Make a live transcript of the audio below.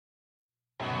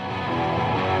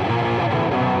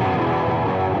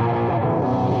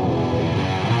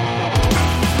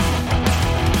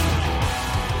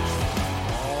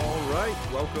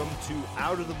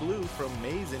Blue from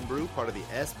Maize and Brew, part of the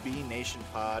SB Nation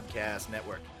Podcast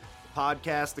Network. The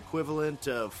podcast equivalent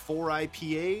of 4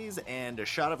 IPAs and a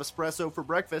shot of espresso for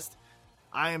breakfast.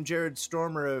 I am Jared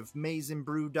Stormer of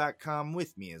MaizeandBrew.com.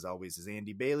 With me, as always, is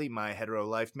Andy Bailey, my hetero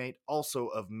life mate, also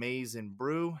of Maize and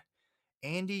Brew.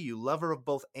 Andy, you lover of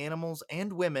both animals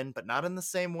and women, but not in the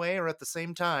same way or at the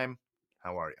same time.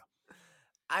 How are you?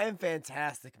 I am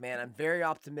fantastic, man. I'm very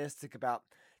optimistic about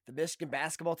the Michigan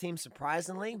basketball team,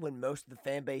 surprisingly, when most of the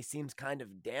fan base seems kind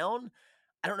of down.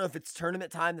 I don't know if it's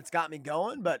tournament time that's got me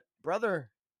going, but brother,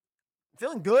 I'm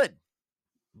feeling good.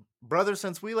 Brother,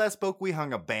 since we last spoke, we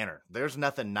hung a banner. There's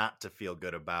nothing not to feel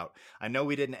good about. I know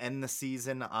we didn't end the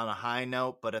season on a high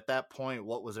note, but at that point,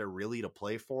 what was there really to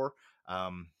play for?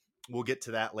 We'll get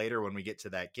to that later when we get to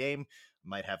that game.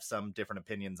 Might have some different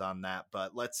opinions on that,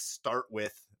 but let's start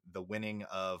with the winning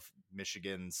of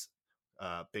Michigan's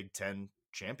Big Ten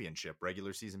championship,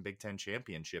 regular season Big Ten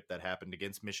championship that happened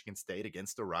against Michigan State,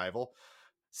 against a rival,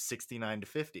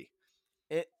 69-50.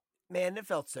 It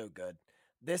felt so good.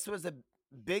 This was a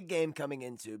big game coming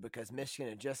into because Michigan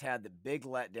had just had the biggest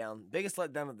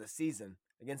letdown of the season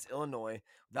against Illinois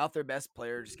without their best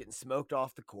player, just getting smoked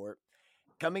off the court.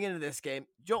 Coming into this game,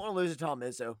 you don't want to lose to Tom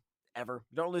Izzo, ever.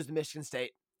 You don't lose to Michigan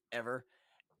State, ever.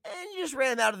 And you just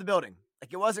ran them out of the building.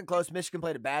 Like, it wasn't close. Michigan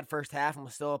played a bad first half and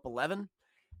was still up 11.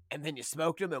 And then you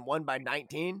smoked them and won by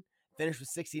 19. Finished with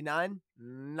 69.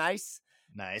 Nice.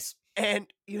 And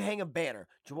you hang a banner.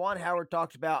 Juwan Howard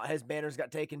talked about his banners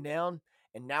got taken down,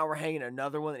 and now we're hanging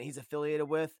another one that he's affiliated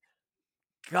with.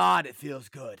 God, it feels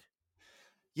good.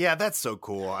 Yeah, that's so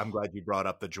cool. I'm glad you brought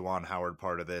up the Juwan Howard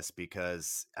part of this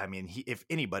because, I mean, if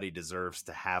anybody deserves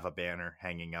to have a banner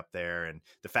hanging up there, and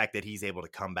the fact that he's able to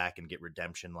come back and get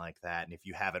redemption like that, and if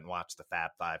you haven't watched the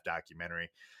Fab Five documentary,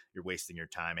 you're wasting your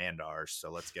time and ours.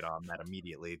 So let's get on that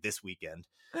immediately this weekend.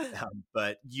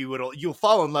 But you'll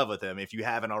fall in love with him if you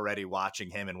haven't already,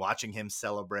 watching him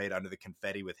celebrate under the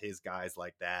confetti with his guys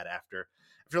like that after,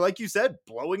 like you said,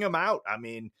 blowing them out. I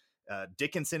mean,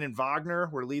 Dickinson and Wagner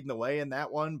were leading the way in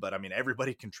that one, but I mean,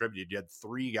 everybody contributed. You had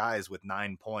 3 guys with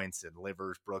 9 points and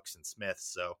Livers, Brooks, and Smith.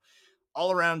 So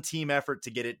all around team effort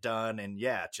to get it done. And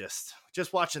yeah, just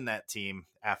watching that team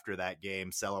after that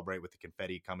game celebrate with the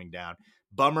confetti coming down.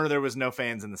 Bummer there was no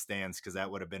fans in the stands because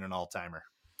that would have been an all-timer.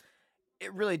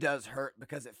 It really does hurt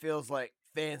because it feels like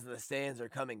fans in the stands are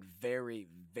coming very,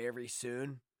 very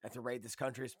soon at the rate this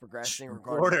country is progressing.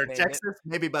 Florida or Texas,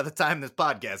 maybe by the time this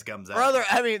podcast comes out. Brother,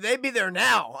 I mean, they'd be there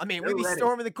now. I mean, we'd be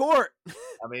storming the court.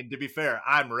 I mean, to be fair,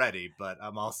 I'm ready, but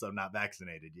I'm also not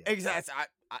vaccinated yet. Exactly.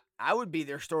 I would be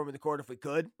there storming the court if we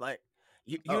could. Like,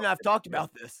 you and I have talked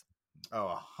about this.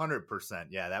 Oh, 100%.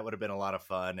 Yeah, that would have been a lot of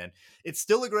fun. And it's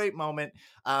still a great moment.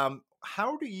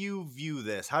 How do you view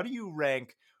this? How do you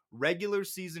rank regular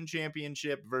season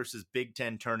championship versus Big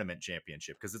Ten tournament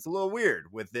championship? Because it's a little weird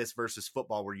with this versus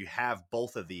football where you have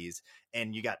both of these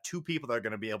and you got 2 people that are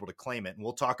going to be able to claim it. And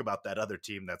we'll talk about that other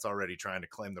team that's already trying to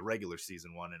claim the regular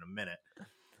season one in a minute.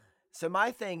 So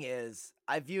my thing is,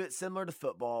 I view it similar to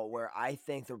football, where I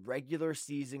think the regular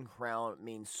season crown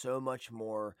means so much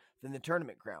more than the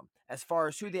tournament crown as far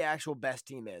as who the actual best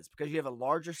team is, because you have a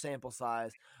larger sample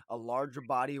size, a larger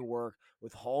body of work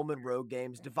with home and road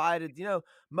games divided,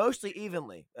 mostly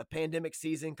evenly. A pandemic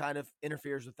season kind of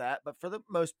interferes with that, but for the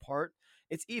most part,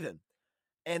 it's even.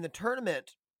 And the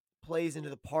tournament plays into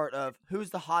the part of who's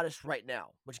the hottest right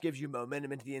now, which gives you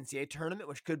momentum into the NCAA tournament,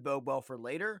 which could bode well for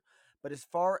later. But as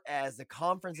far as the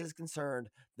conference is concerned,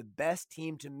 the best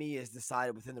team to me is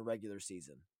decided within the regular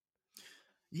season.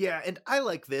 Yeah, and I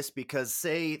like this because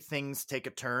say things take a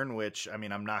turn, which, I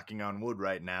mean, I'm knocking on wood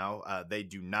right now. They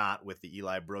do not with the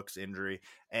Eli Brooks injury.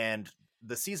 And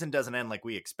the season doesn't end like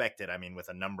we expected. I mean, with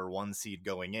a number 1 seed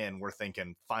going in, we're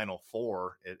thinking Final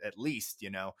Four at least,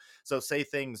 So say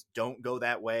things don't go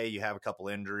that way. You have a couple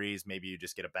injuries. Maybe you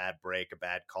just get a bad break, a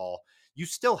bad call. You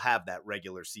still have that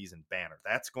regular season banner.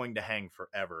 That's going to hang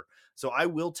forever. So I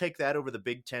will take that over the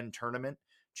Big Ten tournament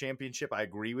championship. I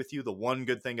agree with you. The one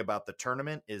good thing about the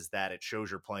tournament is that it shows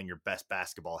you're playing your best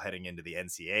basketball heading into the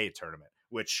NCAA tournament,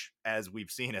 which, as we've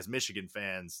seen as Michigan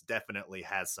fans, definitely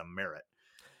has some merit.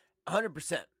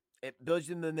 100%. It builds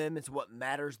you the momentum. It's what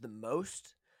matters the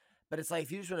most. But it's like,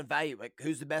 if you just want to value, like,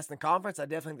 who's the best in the conference, I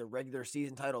definitely think the regular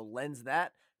season title lends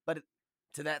that. But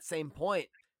to that same point,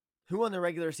 who won the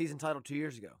regular season title 2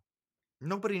 years ago?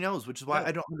 Nobody knows, which is why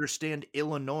I don't understand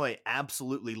Illinois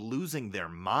absolutely losing their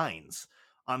minds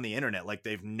on the internet. Like,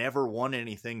 they've never won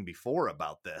anything before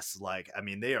about this. Like, I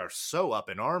mean, they are so up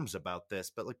in arms about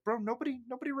this, but like, bro, nobody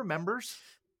remembers.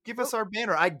 Give us our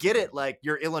banner. I get it. Like,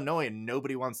 you're Illinois and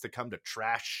nobody wants to come to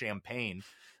trash Champaign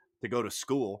to go to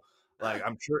school. Like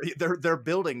I'm sure their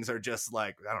buildings are just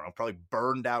like, I don't know, probably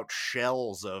burned out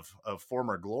shells of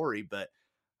former glory, but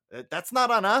that's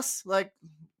not on us. Like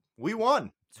we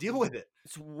won. Deal with it.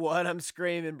 It's what I'm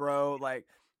screaming, bro. Like,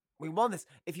 we won this.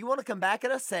 If you want to come back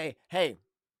at us, say, hey,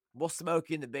 we'll smoke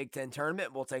you in the Big Ten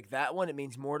tournament. We'll take that one. It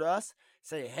means more to us.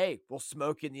 Say, hey, we'll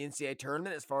smoke you in the NCAA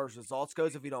tournament as far as results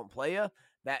goes if we don't play you.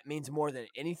 That means more than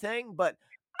anything. But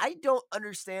I don't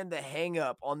understand the hang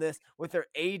up on this with their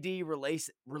AD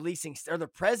releasing or the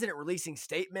president releasing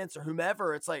statements or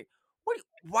whomever. It's like,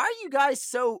 why are you guys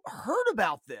so hurt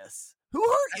about this? Who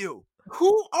hurt you?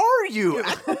 Who are you?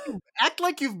 Act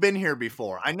like you've been here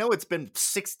before. I know it's been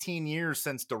 16 years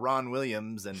since Deron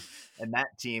Williams and that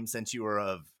team, since you were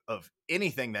of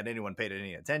anything that anyone paid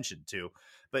any attention to.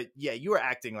 But yeah, you were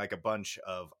acting like a bunch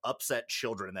of upset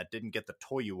children that didn't get the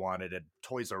toy you wanted at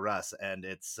Toys R Us, and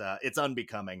it's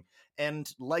unbecoming.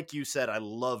 And like you said, I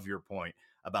love your point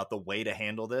about the way to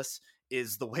handle this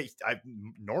is the way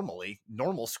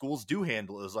normal schools do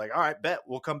handle it. Is like, all right, bet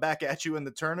we'll come back at you in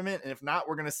the tournament, and if not,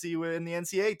 we're going to see you in the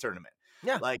NCAA tournament.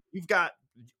 Yeah, like you've got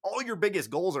all your biggest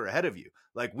goals are ahead of you.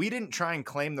 Like we didn't try and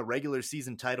claim the regular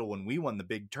season title when we won the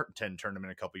Big Ten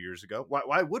tournament a couple years ago.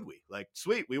 Why would we? Like,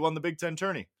 sweet, we won the Big Ten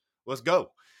tourney. Let's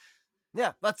go.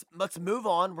 Yeah, let's move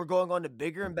on. We're going on to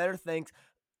bigger and better things.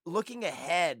 Looking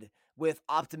ahead with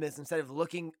optimism instead of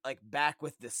looking like back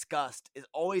with disgust is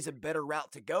always a better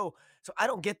route to go. So I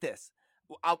don't get this.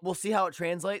 We'll see how it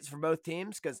translates for both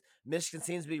teams because Michigan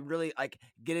seems to be really like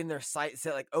getting their sights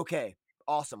set. Like, okay,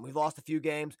 awesome. We've lost a few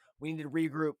games. We need to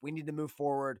regroup. We need to move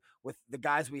forward with the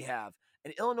guys we have.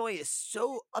 And Illinois is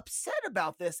so upset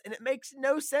about this, and it makes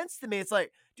no sense to me. It's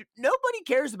like, dude, nobody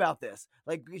cares about this.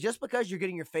 Like, just because you're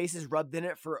getting your faces rubbed in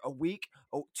it for a week,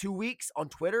 2 weeks on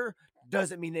Twitter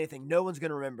doesn't mean anything. No one's going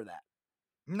to remember that.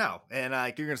 No, and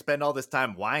you're going to spend all this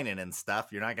time whining and stuff.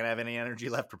 You're not going to have any energy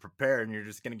left to prepare, and you're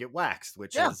just going to get waxed,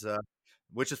 which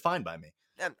is fine by me.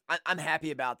 I'm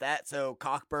happy about that. So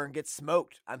Cockburn gets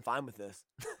smoked. I'm fine with this.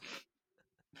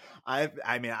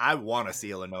 I mean, I want to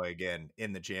see Illinois again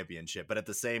in the championship, but at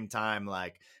the same time,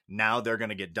 like now they're going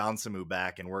to get Donsamu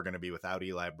back, and we're going to be without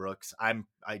Eli Brooks. I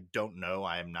don't know.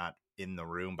 I am not in the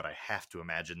room, but I have to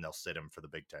imagine they'll sit him for the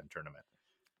Big Ten tournament.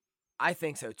 I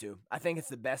think so too. I think it's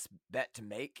the best bet to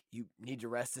make. You need to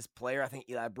rest this player. I think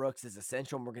Eli Brooks is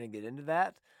essential, and we're going to get into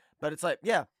that. But it's like,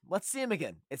 yeah, let's see him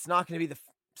again. It's not going to be the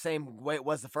same way it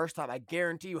was the first time. I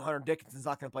guarantee you Hunter Dickinson's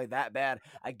not going to play that bad.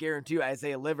 I guarantee you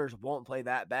Isaiah Livers won't play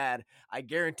that bad. I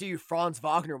guarantee you Franz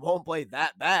Wagner won't play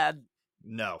that bad.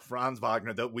 No, Franz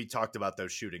Wagner, though, we talked about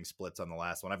those shooting splits on the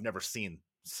last one. I've never seen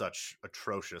such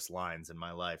atrocious lines in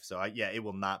my life. So it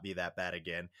will not be that bad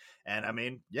again. And I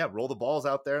mean, yeah, roll the balls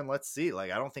out there and let's see.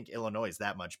 Like, I don't think Illinois is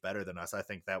that much better than us. I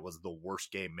think that was the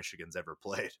worst game Michigan's ever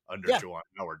played under Juwan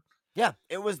Howard. Yeah,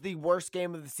 it was the worst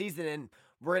game of the season, and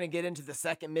we're going to get into the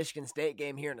second Michigan State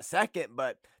game here in a second,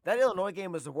 but that Illinois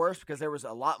game was the worst because there was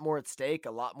a lot more at stake,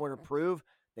 a lot more to prove.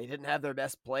 They didn't have their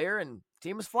best player, and the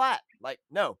team was flat. Like,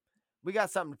 no, we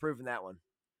got something to prove in that one.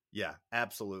 Yeah,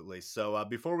 absolutely. So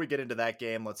before we get into that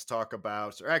game, let's talk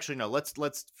about, or actually, no,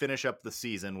 let's finish up the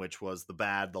season, which was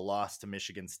the loss to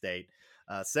Michigan State,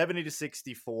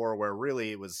 70-64, where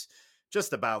really it was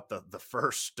just about the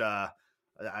first,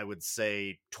 I would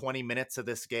say 20 minutes of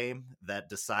this game that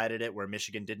decided it, where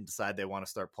Michigan didn't decide they want to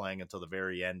start playing until the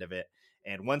very end of it.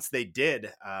 And once they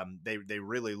did, they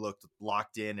really looked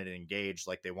locked in and engaged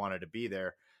like they wanted to be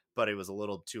there, but it was a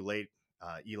little too late.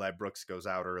 Eli Brooks goes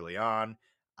out early on.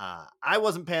 I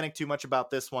wasn't panicked too much about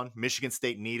this one. Michigan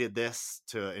State needed this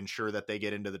to ensure that they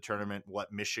get into the tournament.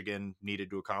 What Michigan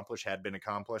needed to accomplish had been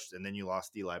accomplished, and then you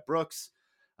lost Eli Brooks,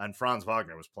 and Franz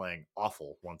Wagner was playing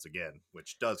awful once again,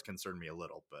 which does concern me a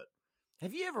little. But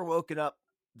have you ever woken up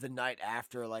the night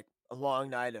after, like a long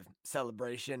night of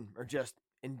celebration or just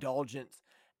indulgence,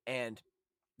 and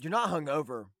you're not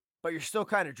hungover, but you're still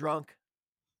kind of drunk?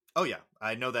 Oh yeah,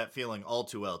 I know that feeling all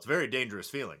too well. It's a very dangerous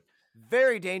feeling.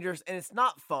 Very dangerous, and it's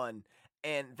not fun.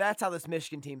 And that's how this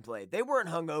Michigan team played. They weren't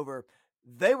hungover.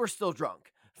 They were still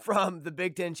drunk from the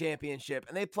Big Ten championship,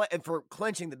 and they play and for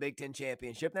clinching the Big Ten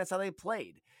championship. And that's how they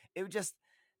played. It was just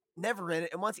never in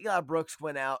it. And once Eli Brooks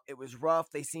went out, it was rough.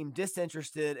 They seemed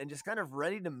disinterested and just kind of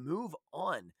ready to move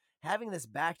on. Having this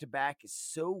back-to-back is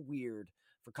so weird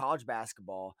for college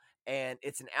basketball, and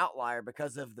it's an outlier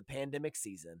because of the pandemic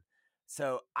season.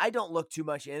 So I don't look too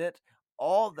much in it.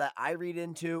 All that I read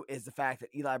into is the fact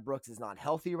that Eli Brooks is not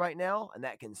healthy right now, and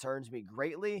that concerns me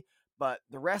greatly. But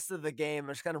the rest of the game,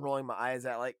 I'm just kind of rolling my eyes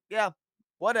at, like, yeah,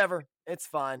 whatever. It's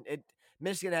fine.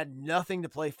 Michigan had nothing to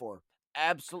play for,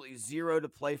 absolutely zero to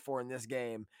play for in this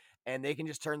game, and they can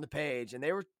just turn the page. And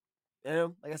they were,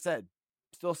 like I said,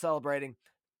 Still celebrating,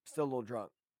 still a little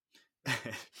drunk.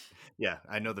 Yeah,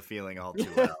 I know the feeling all too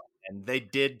well. And they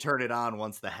did turn it on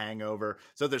once the hangover.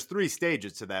 So there's 3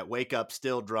 stages to that. Wake up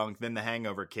still drunk, then the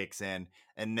hangover kicks in,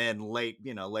 and then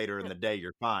later in the day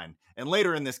you're fine. And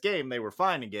later in this game they were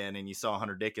fine again, and you saw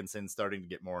Hunter Dickinson starting to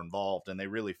get more involved, and they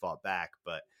really fought back,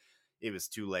 but it was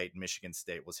too late. Michigan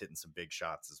State was hitting some big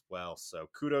shots as well. So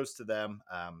kudos to them.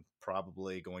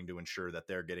 Probably going to ensure that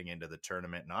they're getting into the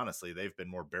tournament. And honestly, they've been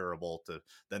more bearable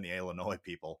than the Illinois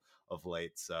people of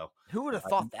late. So who would have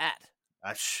thought that?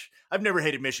 I've never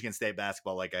hated Michigan State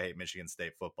basketball like I hate Michigan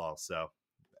State football. So,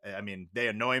 I mean, they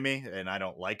annoy me and I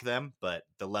don't like them, but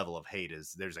the level of hate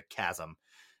there's a chasm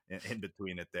in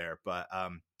between it there. But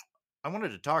I wanted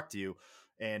to talk to you.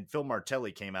 And Phil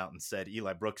Martelli came out and said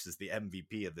Eli Brooks is the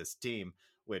MVP of this team,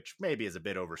 which maybe is a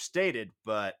bit overstated,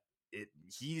 but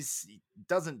he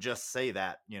doesn't just say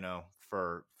that,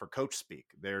 for coach speak.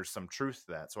 There's some truth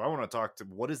to that. So I want to talk to,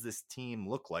 what does this team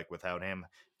look like without him?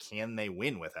 Can they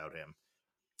win without him?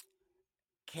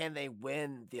 Can they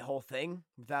win the whole thing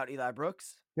without Eli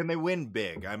Brooks? Can they win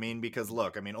big? I mean, because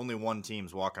look, only one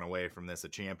team's walking away from this a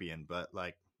champion, but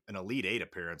like an Elite Eight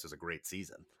appearance is a great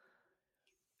season.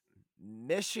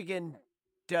 Michigan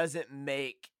doesn't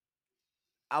make,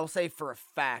 I'll say for a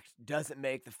fact, doesn't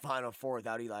make the Final Four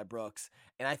without Eli Brooks.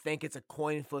 And I think it's a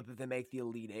coin flip if they make the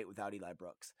Elite Eight without Eli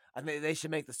Brooks. I think they should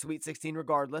make the Sweet 16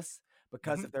 regardless,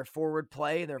 because of their forward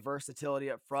play and their versatility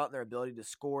up front and their ability to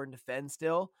score and defend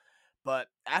still. But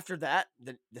after that,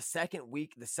 the second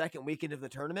weekend of the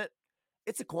tournament,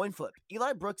 it's a coin flip.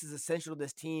 Eli Brooks is essential to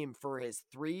this team for his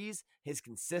threes, his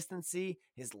consistency,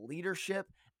 his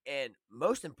leadership, and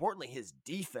most importantly, his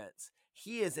defense.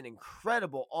 He is an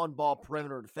incredible on-ball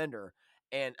perimeter defender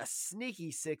and a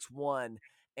sneaky 6'1".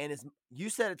 And you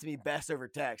said it to me best over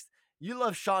text. You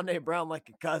love Shondae Brown like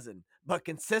a cousin, but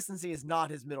consistency is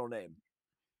not his middle name.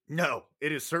 No,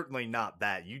 it is certainly not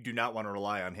that. You do not want to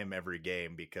rely on him every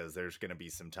game, because there's going to be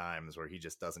some times where he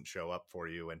just doesn't show up for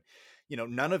you. And,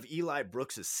 none of Eli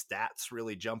Brooks's stats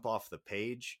really jump off the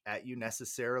page at you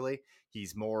necessarily.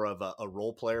 He's more of a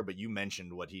role player, but you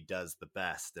mentioned what he does the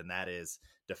best, and that is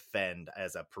defend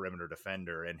as a perimeter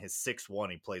defender. And his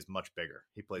 6'1", he plays much bigger.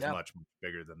 He plays much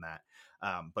bigger than that.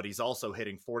 But he's also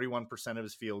hitting 41% of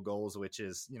his field goals, which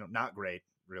is, not great,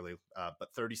 really,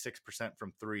 but 36%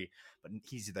 from three. But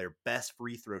he's their best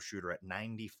free throw shooter at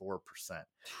 94%,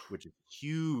 which is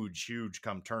huge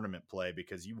come tournament play,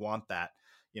 because you want that,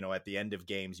 at the end of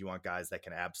games, you want guys that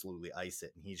can absolutely ice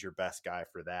it. And he's your best guy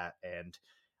for that. And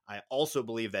I also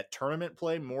believe that tournament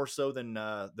play, more so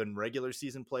than regular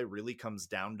season play, really comes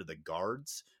down to the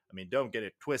guards. I mean, don't get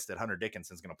it twisted. Hunter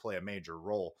Dickinson's going to play a major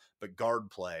role, but guard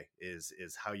play is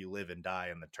how you live and die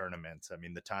in the tournament. I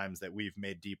mean, the times that we've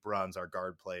made deep runs, our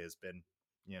guard play has been,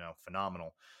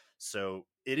 phenomenal. So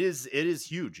it is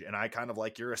huge. And I kind of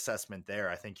like your assessment there.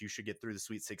 I think you should get through the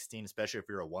Sweet 16, especially if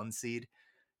you're a 1 seed.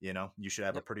 You should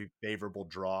have a pretty favorable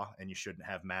draw, and you shouldn't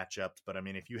have matchups. But I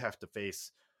mean, if you have to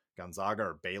face Gonzaga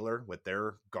or Baylor with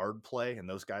their guard play, and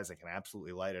those guys that can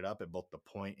absolutely light it up at both the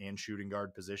point and shooting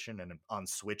guard position, and on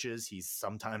switches, he's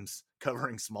sometimes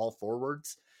covering small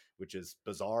forwards, which is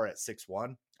bizarre at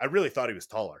 6'1". I really thought he was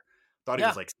taller. Thought he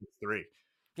was like 6'3".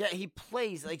 Yeah, he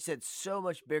plays, like you said, so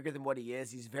much bigger than what he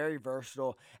is. He's very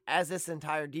versatile, as this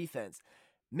entire defense.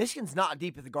 Michigan's not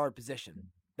deep at the guard position.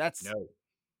 That's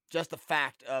just a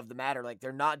fact of the matter. Like,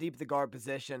 they're not deep at the guard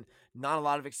position, not a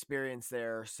lot of experience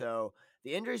there. So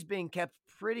the injury's being kept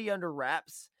pretty under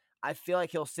wraps. I feel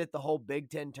like he'll sit the whole Big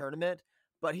Ten tournament,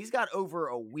 but he's got over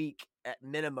a week at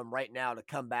minimum right now to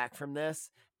come back from this.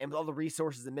 And with all the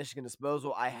resources at Michigan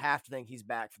disposal, I have to think he's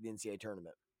back for the NCAA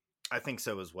tournament. I think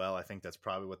so as well. I think that's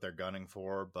probably what they're gunning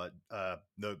for. But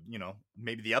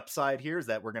maybe the upside here is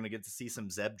that we're going to get to see some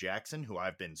Zeb Jackson, who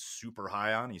I've been super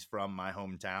high on. He's from my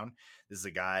hometown. This is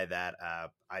a guy that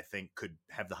I think could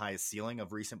have the highest ceiling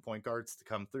of recent point guards to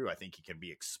come through. I think he can be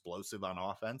explosive on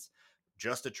offense.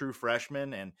 Just a true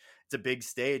freshman, and it's a big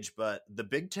stage. But the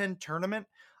Big Ten tournament,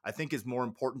 I think, is more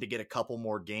important to get a couple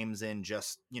more games in,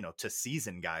 just, to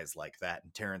season guys like that,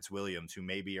 and Terrence Williams, who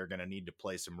maybe are going to need to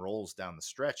play some roles down the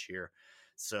stretch here.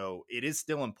 So it is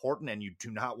still important, and you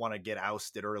do not want to get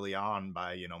ousted early on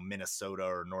by, Minnesota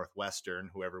or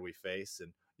Northwestern, whoever we face.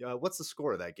 And what's the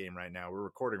score of that game right now? We're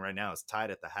recording right now. It's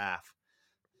tied at the half.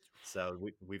 So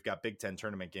we've got Big Ten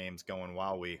tournament games going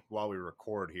while we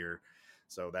record here.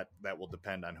 So that will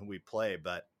depend on who we play.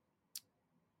 But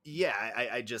yeah,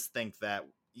 I just think that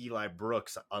Eli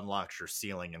Brooks unlocks your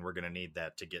ceiling, and we're going to need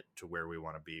that to get to where we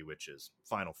want to be, which is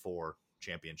Final Four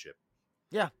championship.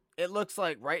 Yeah, it looks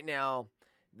like right now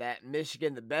that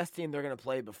Michigan, the best team they're going to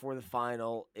play before the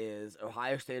final is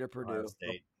Ohio State or Ohio Purdue. They'll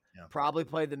State. Yeah. probably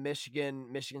play the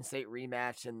Michigan State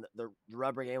rematch, and the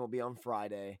rubber game will be on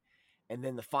Friday. And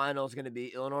then the final is going to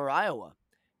be Illinois or Iowa.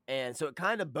 And so it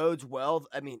kind of bodes well.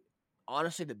 I mean,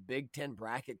 honestly, the Big Ten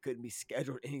bracket couldn't be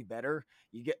scheduled any better.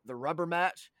 You get the rubber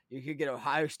match, you could get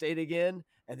Ohio State again,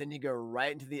 and then you go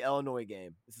right into the Illinois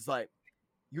game. This is like,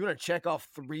 you want to check off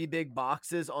 3 big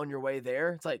boxes on your way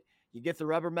there. It's like, you get the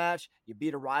rubber match, you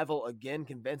beat a rival again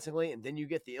convincingly, and then you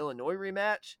get the Illinois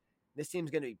rematch. This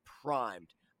team's going to be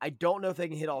primed. I don't know if they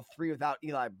can hit all 3 without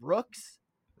Eli Brooks.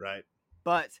 Right.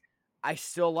 But I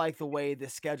still like the way the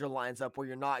schedule lines up where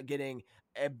you're not getting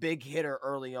a big hitter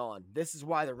early on. This is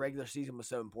why the regular season was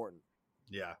so important.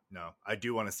 Yeah, no. I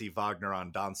do want to see Wagner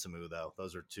on Donsamu, though.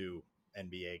 Those are 2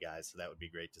 NBA guys, so that would be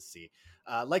great to see.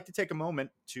 I'd like to take a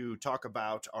moment to talk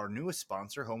about our newest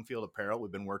sponsor, Home Field Apparel.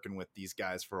 We've been working with these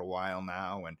guys for a while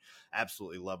now and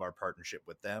absolutely love our partnership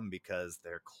with them because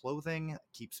their clothing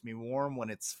keeps me warm when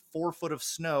it's 4 foot of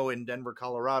snow in Denver,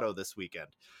 Colorado this weekend.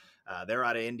 They're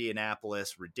out of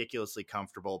Indianapolis, ridiculously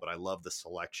comfortable, but I love the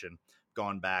selection.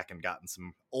 Gone back and gotten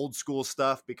some old school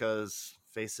stuff because,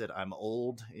 face it, I'm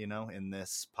old, in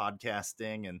this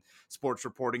podcasting and sports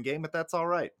reporting game, but that's all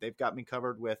right. They've got me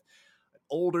covered with an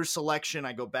older selection.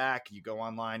 I go back, you go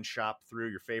online, shop through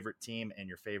your favorite team and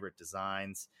your favorite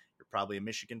designs. You're probably a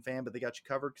Michigan fan, but they got you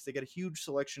covered because they got a huge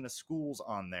selection of schools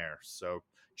on there. So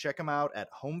check them out at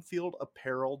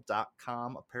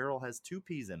homefieldapparel.com. Apparel has 2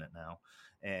 P's in it now,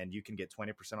 and you can get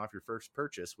 20% off your first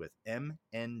purchase with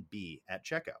MNB at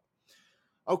checkout.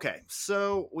 Okay,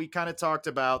 so we kind of talked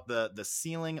about the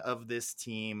ceiling of this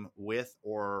team with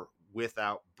or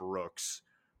without Brooks,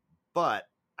 but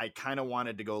I kind of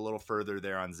wanted to go a little further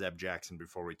there on Zeb Jackson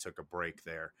before we took a break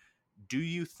there. Do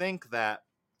you think that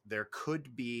there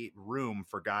could be room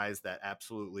for guys that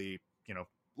absolutely,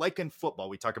 like in football,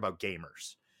 we talk about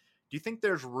gamers. Do you think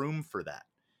there's room for that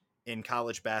in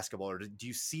college basketball, or do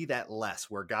you see that less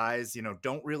where guys,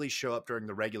 don't really show up during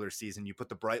the regular season? You put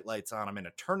the bright lights on them in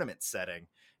a tournament setting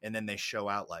and then they show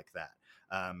out like that.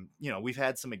 We've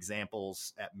had some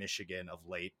examples at Michigan of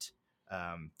late.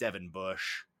 Devin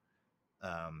Bush.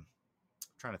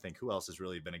 Trying to think who else has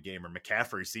really been a gamer.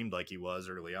 McCaffrey seemed like he was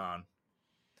early on.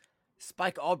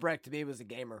 Spike Albrecht to me was a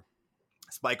gamer.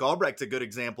 Spike Albrecht's a good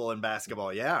example in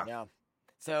basketball. Yeah. Yeah.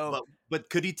 So, but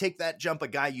could he take that jump? A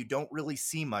guy you don't really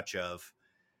see much of,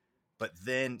 but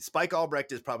then Spike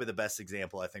Albrecht is probably the best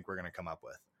example I think we're going to come up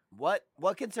with. What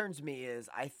concerns me is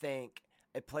I think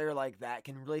a player like that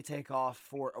can really take off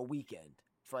for a weekend,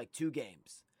 for like 2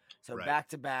 games. So back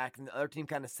to back, and the other team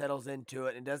kind of settles into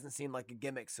it and doesn't seem like a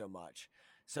gimmick so much.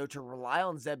 So to rely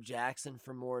on Zeb Jackson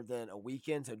for more than a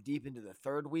weekend, so deep into the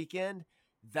 3rd weekend,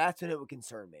 that's when it would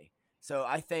concern me. So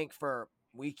I think for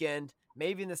weekend,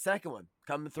 maybe in the 2nd one,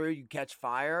 coming through, you catch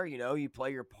fire, you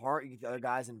play your part, you get the other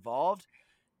guys involved.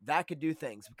 That could do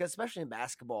things, because especially in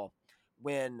basketball,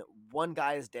 when one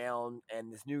guy is down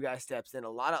and this new guy steps in, a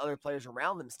lot of other players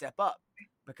around them step up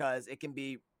because it can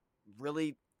be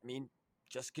really,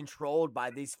 just controlled by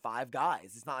these 5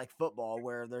 guys. It's not like football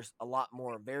where there's a lot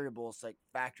more variables like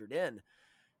factored in.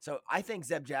 So I think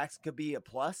Zeb Jackson could be a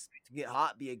plus to get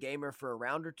hot, be a gamer for a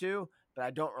round or 2, but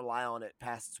I don't rely on it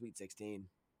past the Sweet 16.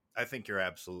 I think you're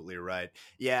absolutely right.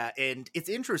 Yeah, and it's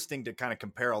interesting to kind of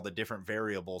compare all the different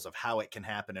variables of how it can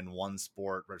happen in one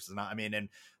sport versus not. And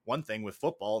one thing with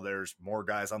football, there's more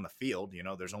guys on the field.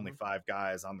 There's only 5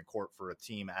 guys on the court for a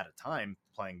team at a time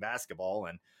playing basketball,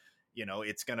 and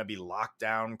it's going to be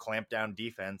lockdown, clamp down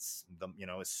defense.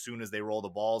 As soon as they roll the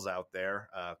balls out there,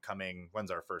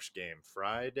 when's our first game?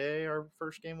 Friday. Our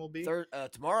first game will be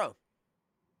tomorrow,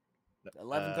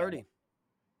 11:30,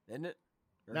 isn't it?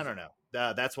 No.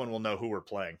 That's when we'll know who we're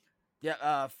playing.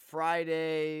 Yeah,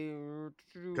 Friday.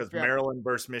 Because Maryland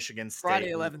versus Michigan State.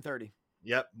 Friday, 11:30.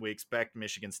 Yep, we expect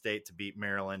Michigan State to beat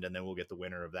Maryland, and then we'll get the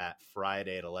winner of that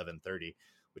Friday at 11:30,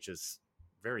 which is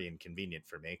very inconvenient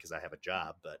for me because I have a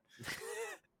job, but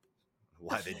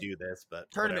why they do this, but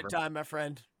tournament whatever. Time, my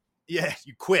friend. Yeah,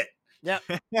 you quit. Yep,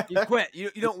 you quit. You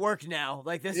don't work now.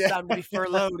 Like, this is time to be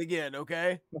furloughed again,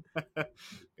 okay?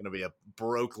 Gonna be a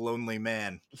broke, lonely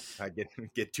man. I get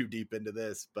too deep into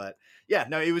this, but yeah,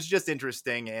 no, it was just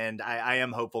interesting, and I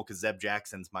am hopeful because Zeb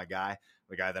Jackson's my guy,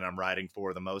 the guy that I'm riding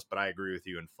for the most. But I agree with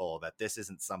you in full that this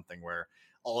isn't something where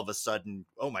all of a sudden,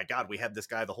 oh my God, we had this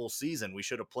guy the whole season, we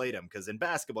should have played him. Because in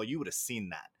basketball, you would have seen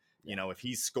that. If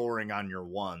he's scoring on your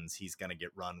ones, he's gonna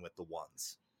get run with the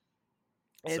ones.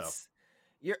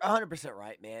 You're 100%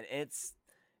 right, man. It's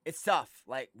tough.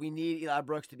 Like, we need Eli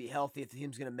Brooks to be healthy if the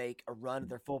team's going to make a run at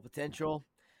their full potential.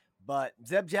 But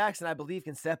Zeb Jackson, I believe,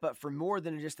 can step up for more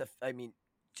than just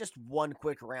just one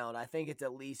quick round. I think it's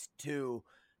at least two.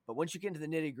 But once you get into the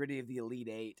nitty gritty of the Elite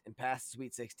Eight and past the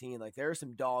Sweet 16, like there are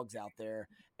some dogs out there,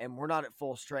 and we're not at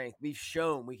full strength. We've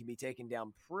shown we can be taken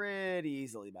down pretty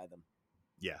easily by them.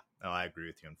 Yeah, no, I agree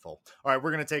with you in full. All right,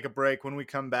 we're going to take a break. When we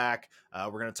come back,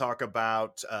 we're going to talk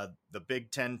about the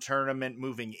Big Ten tournament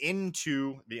moving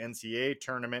into the NCAA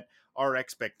tournament, our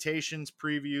expectations,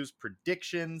 previews,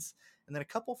 predictions, and then a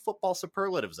couple football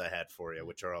superlatives I had for you,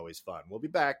 which are always fun. We'll be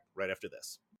back right after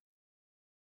this.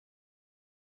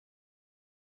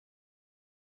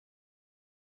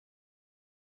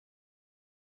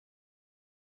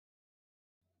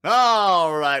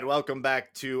 All right, welcome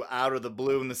back to Out of the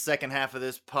Blue. In the second half of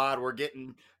this pod, we're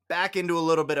getting back into a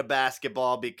little bit of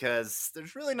basketball because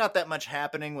there's really not that much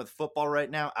happening with football right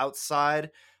now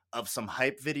outside of some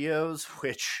hype videos,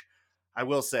 which I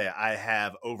will say I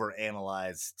have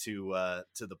overanalyzed to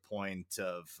the point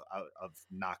of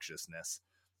noxiousness.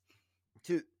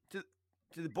 To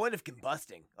the point of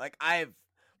combusting. Like I've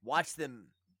watched them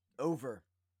over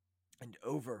and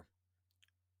over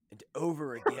and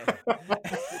over again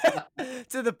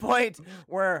to the point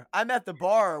where I'm at the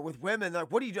bar with women. They're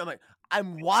like, what are you doing? I'm like,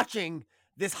 I'm watching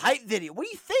this hype video. What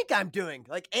do you think I'm doing?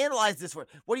 Like, analyze this one.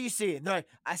 What do you see? And they're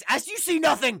like, as you see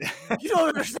nothing. You don't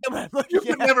understand what I'm looking at.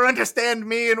 You could never understand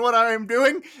me and what I'm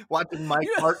doing. Watching Mike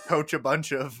Hart coach a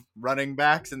bunch of running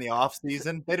backs in the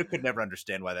offseason. They could never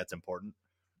understand why that's important.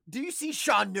 Do you see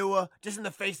Sean Nua just in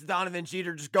the face of Donovan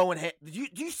Jeter just going ahead? Do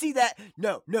you see that?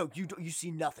 No, you don't. You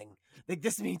see nothing. Like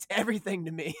this means everything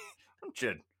to me.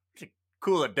 Should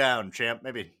cool it down, champ.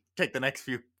 Maybe take the next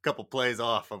couple plays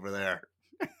off over there.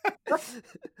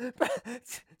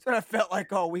 That's what I felt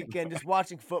like all weekend, just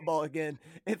watching football again.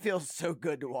 It feels so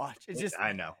good to watch. It's just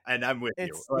I know, and I'm with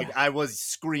you. Like I was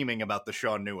screaming about the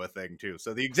Sean Nua thing too.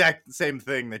 So the exact same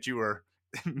thing that you were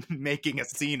making a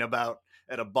scene about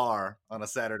at a bar on a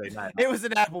Saturday night. It was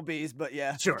an Applebee's, but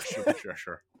yeah. Sure.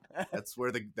 That's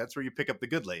where you pick up the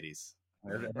good ladies.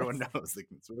 Everyone knows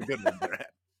that's where the good ones are at.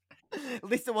 At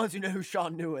least the ones who know who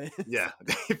Sean Nua is. Yeah.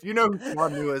 If you know who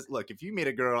Sean Nua is, look, if you meet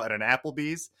a girl at an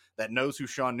Applebee's that knows who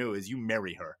Sean Nua is, you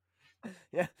marry her.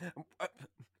 Yeah.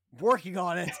 Working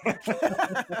on it.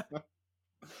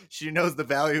 She knows the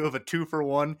value of a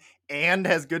 2-for-1 and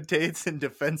has good taste in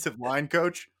defensive line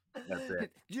coach. That's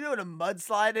it. Do you know what a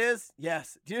mudslide is?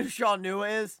 Yes. Do you know who Sean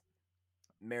Nua is?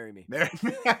 Marry me.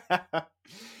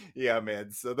 Yeah,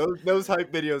 man. So those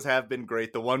hype videos have been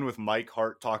great. The one with Mike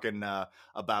Hart talking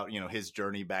about his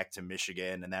journey back to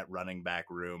Michigan and that running back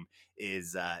room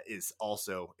is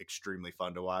also extremely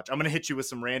fun to watch. I'm going to hit you with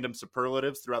some random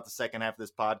superlatives throughout the second half of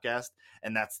this podcast,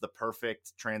 and that's the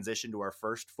perfect transition to our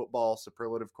first football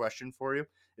superlative question for you.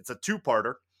 It's a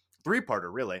three-parter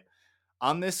really.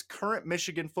 On this current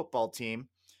Michigan football team,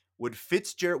 where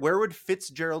would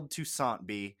Fitzgerald Toussaint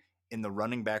be in the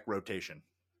running back rotation?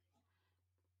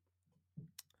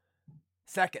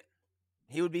 Second.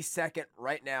 He would be second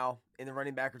right now in the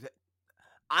running back rotation.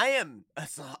 I am a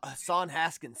Hassan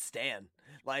Haskins stan.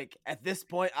 Like, at this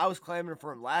point, I was clamoring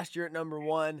for him last year at number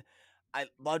 1. I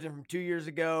loved him from 2 years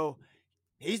ago.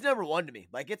 He's number 1 to me.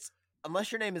 Like,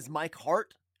 unless your name is Mike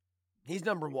Hart, he's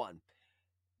number 1.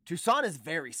 Toussaint is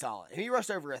very solid. He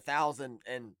rushed over 1,000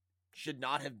 and should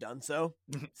not have done so.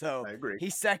 So I agree.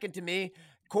 He's second to me.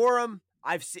 Corum,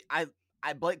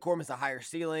 Blake Corum has a higher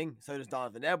ceiling. So does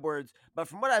Donovan Edwards. But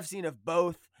from what I've seen of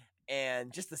both,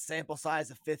 and just the sample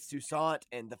size of Fitz Toussaint,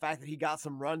 and the fact that he got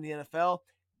some run in the NFL,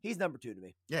 he's number 2 to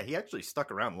me. Yeah, he actually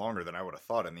stuck around longer than I would have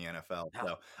thought in the NFL.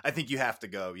 So I think you have to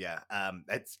go, yeah.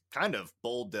 It's kind of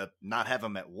bold to not have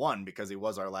him at 1 because he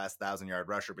was our last 1,000-yard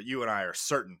rusher. But you and I are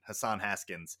certain Hassan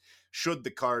Haskins, should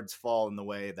the cards fall in the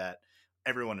way that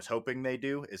everyone is hoping they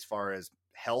do as far as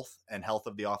health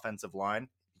of the offensive line,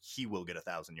 he will get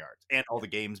 1,000 yards. And all the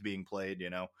games being played,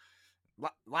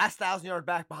 Last 1,000-yard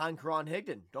back behind Karan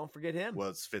Higdon. Don't forget him.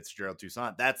 Was Fitzgerald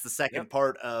Toussaint. That's the second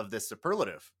part of this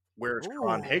superlative. Where's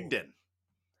Karan Higdon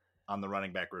on the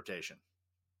running back rotation?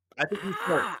 I think he's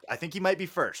first. I think he might be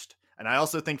first. And I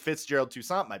also think Fitzgerald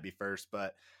Toussaint might be first,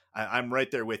 but I'm right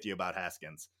there with you about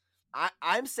Haskins.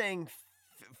 I'm saying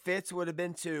Fitz would have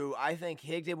been 2. I think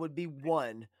Higdon would be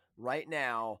 1 right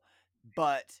now,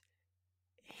 but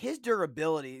his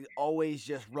durability always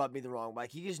just rubbed me the wrong way.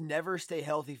 Like, he just never stayed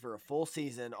healthy for a full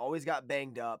season, always got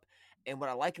banged up. And what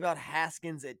I like about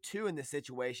Haskins at 2 in this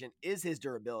situation is his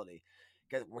durability.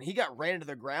 Because when he got ran into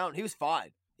the ground, he was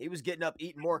fine. He was getting up,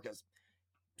 eating more because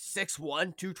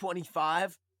 6'1",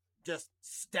 225, just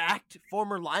stacked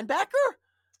former linebacker?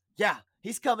 Yeah,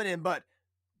 he's coming in, but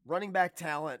running back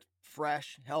talent,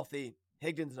 fresh, healthy,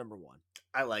 Higdon's number 1.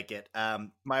 I like it.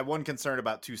 My one concern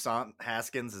about Toussaint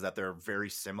Haskins is that they're very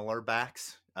similar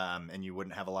backs. and you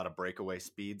wouldn't have a lot of breakaway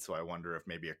speed. So I wonder if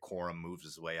maybe a Corum moves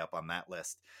his way up on that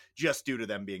list just due to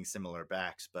them being similar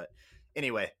backs. But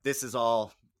anyway, this is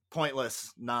all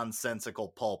pointless, nonsensical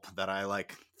pulp that I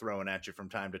like throwing at you from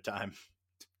time to time.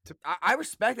 I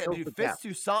respect that, dude. Fitz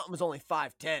Toussaint was only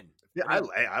 5'10". Yeah,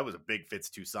 I was a big Fitz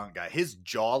Toussaint guy. His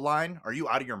jawline, are you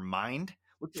out of your mind?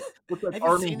 Look like Have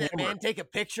Armie you seen that Hammer. man take a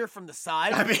picture from the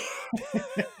side? I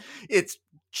mean, it's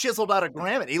chiseled out of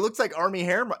granite. He looks like Armie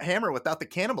Hammer without the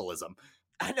cannibalism.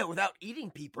 I know, without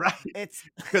eating people. Right. It's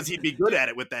because he'd be good at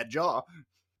it with that jaw.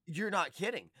 You're not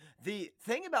kidding. The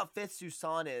thing about Fitz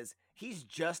Toussaint is he's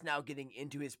just now getting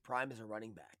into his prime as a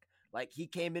running back. Like, he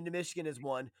came into Michigan as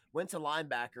one, went to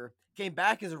linebacker, came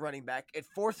back as a running back at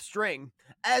fourth string.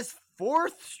 As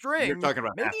fourth string. You're talking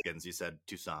about Haskins, you said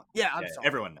Toussaint. Yeah, I'm sorry.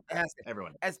 Everyone knows. Haskins.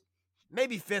 Everyone knows. As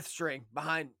maybe fifth string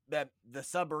behind the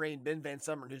submarine Ben Van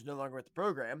Sumeren, who's no longer with the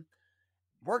program.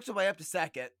 Worked his way up to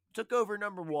second, took over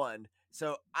number one.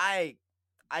 So I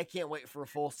can't wait for a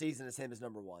full season as him as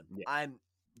number one. Yeah. I'm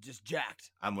just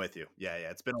jacked. I'm with you. Yeah.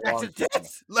 It's been a long time.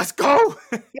 Let's go.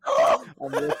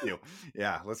 I'm with you.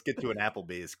 Yeah, let's get to an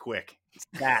Applebee's quick.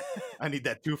 That I need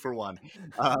that 2-for-1.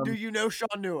 Do you know Sean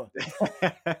Nua?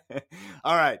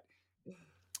 All right.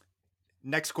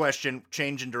 Next question,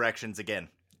 change in directions again.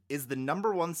 Is the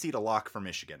number 1 seed a lock for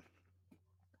Michigan?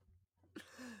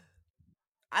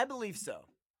 I believe so,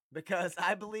 because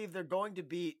I believe they're going to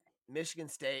beat Michigan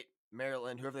State,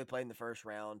 Maryland, whoever they play in the first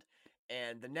round.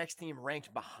 And the next team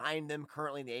ranked behind them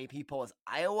currently in the AP poll is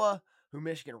Iowa, who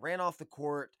Michigan ran off the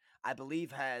court, I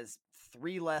believe has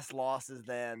 3 less losses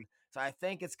than. So I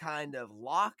think it's kind of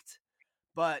locked,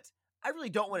 but I really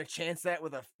don't want to chance that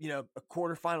with a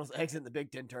quarterfinals exit in the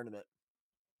Big Ten tournament.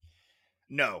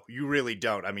 No, you really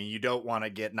don't. I mean, you don't want to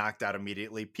get knocked out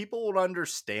immediately. People would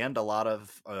understand a lot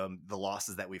of the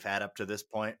losses that we've had up to this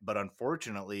point, but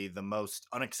unfortunately, the most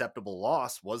unacceptable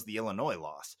loss was the Illinois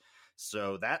loss.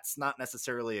 So that's not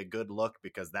necessarily a good look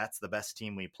because that's the best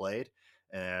team we played,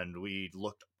 and we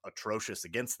looked atrocious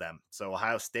against them. So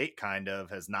Ohio State kind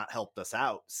of has not helped us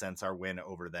out since our win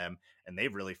over them, and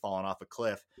they've really fallen off a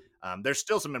cliff. There's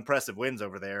still some impressive wins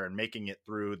over there, and making it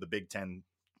through the Big Ten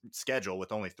schedule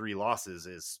with only 3 losses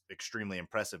is extremely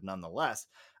impressive nonetheless.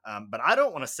 But I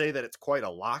don't want to say that it's quite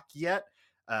a lock yet.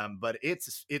 But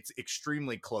it's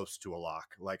extremely close to a lock.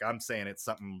 Like, I'm saying it's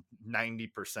something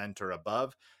 90% or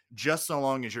above, just so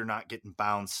long as you're not getting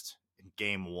bounced in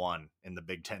game 1 in the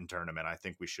Big Ten tournament. I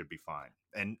think we should be fine.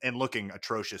 And looking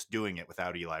atrocious doing it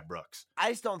without Eli Brooks.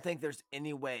 I just don't think there's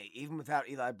any way, even without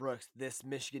Eli Brooks, this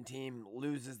Michigan team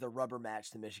loses the rubber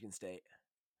match to Michigan State.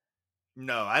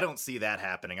 No, I don't see that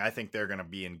happening. I think they're going to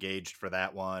be engaged for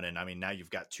that one. And I mean, now you've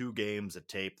got 2 games of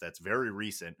tape that's very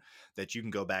recent that you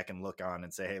can go back and look on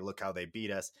and say, hey, look how they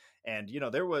beat us. And,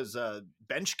 there was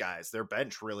bench guys. Their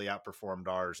bench really outperformed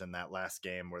ours in that last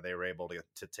game where they were able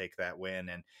to take that win.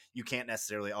 And you can't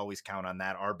necessarily always count on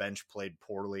that. Our bench played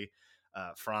poorly.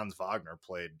 Franz Wagner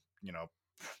played,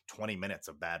 20 minutes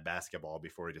of bad basketball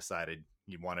before he decided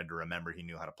he wanted to remember he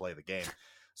knew how to play the game.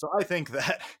 So I think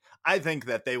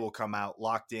that they will come out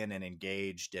locked in and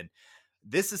engaged. And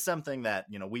this is something that,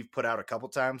 we've put out a couple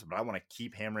times, but I want to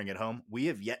keep hammering it home. We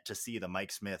have yet to see the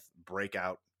Mike Smith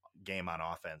breakout game on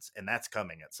offense, and that's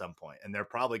coming at some point. And they're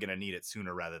probably going to need it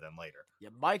sooner rather than later. Yeah,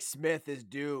 Mike Smith is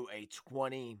due a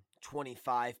 20,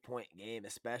 25-point game,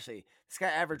 especially. This guy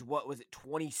averaged,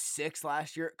 26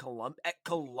 last year at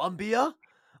Columbia?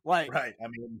 Like, right. I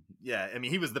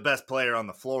mean, he was the best player on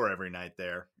the floor every night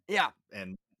there. Yeah.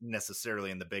 And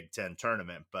necessarily in the Big Ten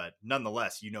tournament, but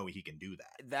nonetheless, he can do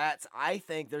that. I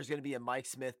think there's going to be a Mike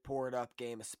Smith pour it up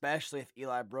game, especially if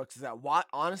Eli Brooks is out.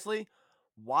 Honestly,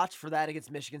 watch for that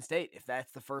against Michigan State if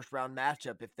that's the first round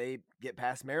matchup, if they get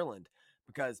past Maryland,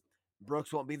 because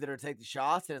Brooks won't be there to take the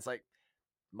shots, and it's like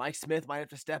Mike Smith might have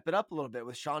to step it up a little bit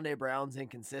with Shondae Brown's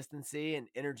inconsistency and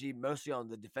energy mostly on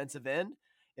the defensive end.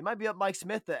 It might be up Mike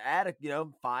Smith to add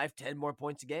 5-10 more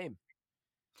points a game.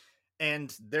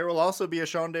 And there will also be a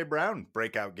Shondae Brown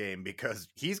breakout game because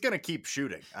he's going to keep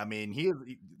shooting. I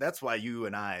mean, that's why you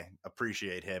and I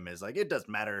appreciate him, is like, it doesn't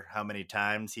matter how many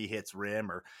times he hits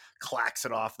rim or clacks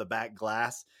it off the back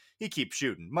glass. He keeps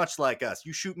shooting, much like us.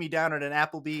 You shoot me down at an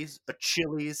Applebee's, a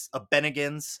Chili's, a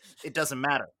Bennigan's, it doesn't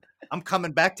matter. I'm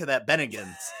coming back to that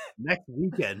Bennigan's next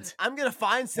weekend. I'm going to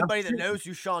find somebody that knows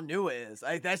who Sean Nua is.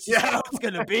 That's just how it's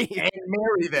going to be. And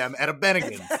marry them at a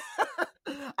Bennigan's.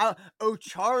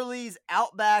 Charlie's,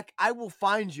 Outback, I will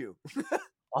find you. That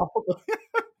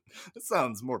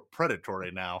sounds more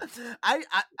predatory now. I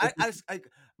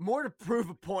more to prove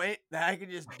a point that I can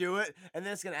just do it, and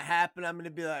then it's going to happen. I'm going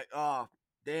to be like, oh,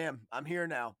 damn, I'm here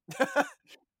now.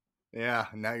 Yeah,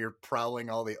 now you're prowling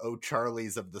all the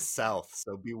O'Charlies of the South,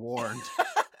 so be warned.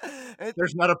 It,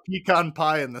 There's not a pecan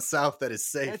pie in the South that is it's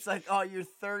safe. like, oh, you're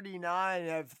 39 and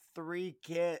have 3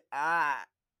 kids. Uh,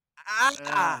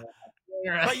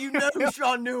 But you know who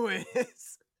Sean New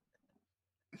is.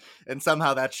 and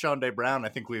somehow that's Shonda Brown. I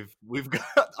think we've got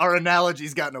our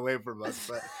analogy's gotten away from us,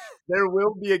 but there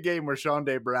will be a game where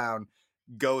Shonda Brown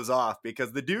goes off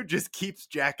because the dude just keeps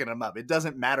jacking him up. It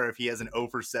doesn't matter if he has an 0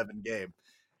 for 7 game.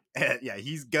 And yeah,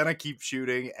 he's gonna keep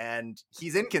shooting, and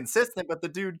he's inconsistent, but the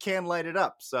dude can light it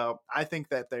up. So I think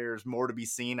that there's more to be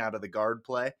seen out of the guard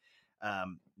play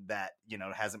that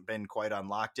hasn't been quite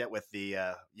unlocked yet with the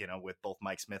with both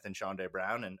Mike Smith and Shonda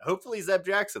Brown, and hopefully Zeb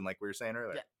Jackson, like we were saying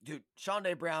earlier. Yeah, dude,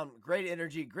 Shonda Brown, great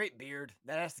energy, great beard.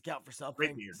 That has to count for something.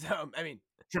 Great beard. So I mean,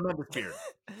 Tremendous beard.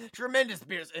 tremendous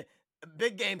beards.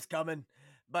 Big game's coming,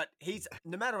 but he's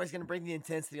no matter what, he's going to bring the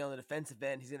intensity on the defensive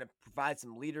end. He's going to provide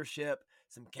some leadership,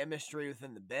 some chemistry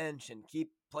within the bench, and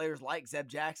keep players like Zeb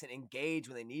Jackson engaged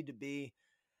when they need to be.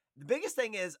 The biggest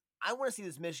thing is I want to see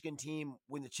this Michigan team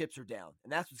when the chips are down,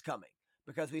 and that's what's coming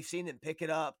because we've seen them pick it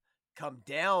up, come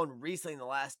down recently in the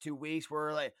last 2 weeks where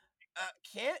we're like,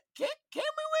 can we win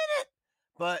it?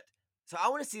 But so I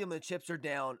want to see them when the chips are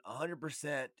down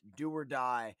 100%, do or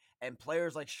die, and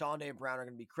players like Shonda Brown are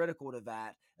going to be critical to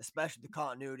that, especially the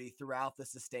continuity throughout the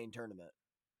sustained tournament.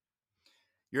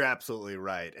 You're absolutely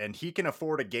right. And he can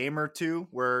afford a game or two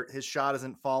where his shot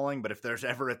isn't falling, but if there's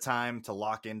ever a time to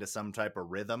lock into some type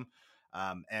of rhythm,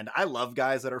 and I love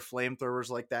guys that are flamethrowers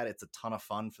like that. It's a ton of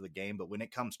fun for the game. But when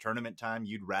it comes tournament time,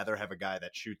 you'd rather have a guy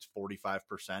that shoots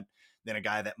 45% than a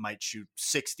guy that might shoot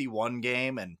 61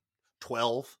 game and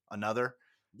 12 another.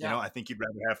 Yeah. I think you'd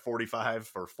rather have 45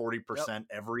 or 40% Yep.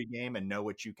 every game and know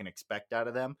what you can expect out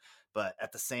of them. But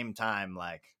at the same time,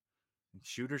 like,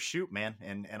 shoot or shoot, man,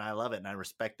 and I love it, and I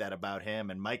respect that about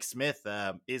him. And Mike Smith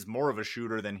is more of a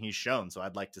shooter than he's shown, so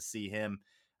I'd like to see him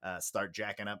start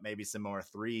jacking up maybe some more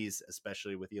threes,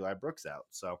 especially with Eli Brooks out.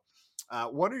 So,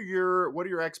 what are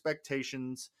your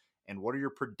expectations and what are your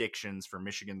predictions for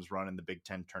Michigan's run in the Big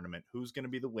Ten tournament? Who's going to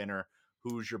be the winner?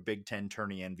 Who's your Big Ten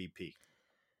tourney MVP?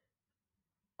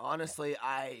 Honestly,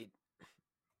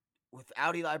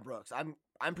 without Eli Brooks,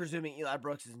 I'm presuming Eli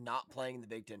Brooks is not playing in the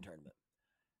Big Ten tournament.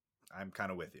 I'm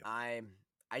kind of with you. I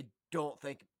don't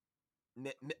think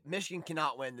Michigan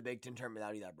cannot win the Big Ten tournament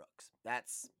without Eli Brooks.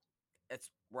 That's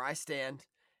where I stand,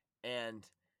 and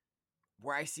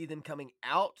where I see them coming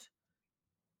out.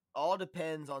 All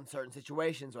depends on certain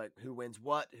situations, like who wins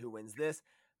what, who wins this.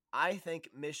 I think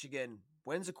Michigan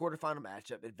wins a quarterfinal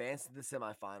matchup, advances to the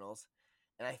semifinals,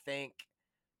 and I think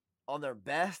on their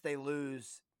best they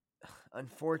lose,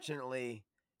 unfortunately,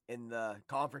 in the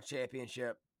conference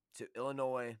championship to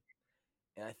Illinois.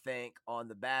 And I think on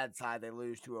the bad side, they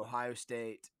lose to Ohio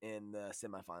State in the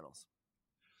semifinals.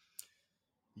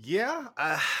 Yeah,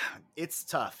 it's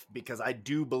tough because I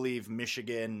do believe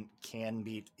Michigan can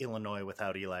beat Illinois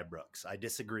without Eli Brooks. I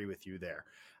disagree with you there.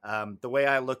 The way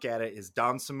I look at it is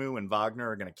Donsamu and Wagner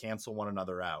are going to cancel one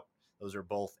another out. Those are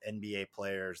both NBA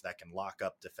players that can lock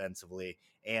up defensively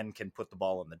and can put the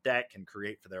ball on the deck, can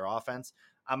create for their offense.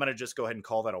 I'm going to just go ahead and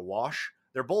call that a wash.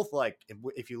 They're both like,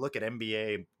 if you look at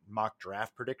NBA mock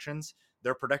draft predictions,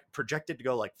 they're projected to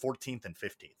go like 14th and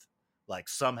 15th. Like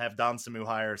some have Donsamu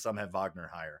higher, some have Wagner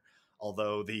higher.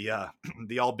 Although the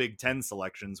the All Big Ten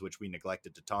selections, which we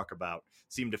neglected to talk about,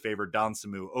 seem to favor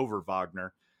Donsamu over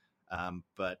Wagner.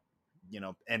 But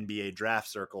NBA draft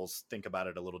circles think about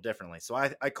it a little differently. So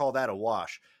I call that a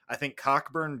wash. I think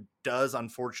Cockburn does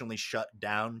unfortunately shut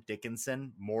down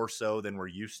Dickinson more so than we're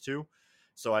used to.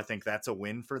 So I think that's a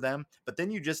win for them. But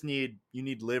then you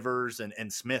need Livers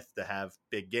and Smith to have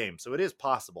big games. So it is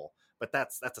possible, but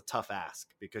that's a tough ask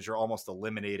because you're almost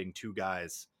eliminating two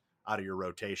guys out of your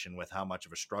rotation with how much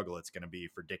of a struggle it's going to be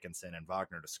for Dickinson and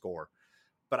Wagner to score.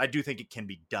 But I do think it can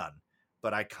be done.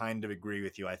 But I kind of agree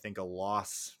with you. I think a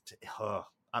loss I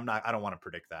don't want to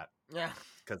predict that. Yeah.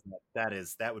 Because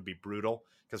that would be brutal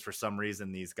because for some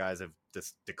reason these guys have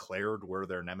just declared we're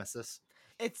their nemesis.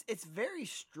 It's very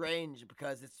strange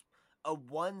because it's a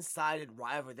one-sided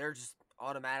rivalry. They're just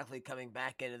automatically coming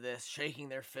back into this, shaking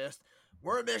their fist.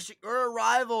 We're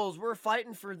rivals. We're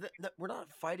fighting for we're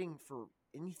not fighting for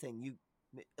anything.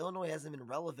 Illinois hasn't been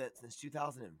relevant since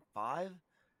 2005.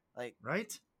 Like,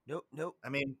 right? Nope. I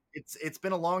mean, it's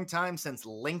been a long time since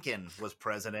Lincoln was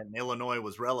president and Illinois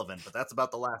was relevant, but that's about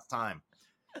the last time.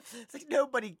 It's like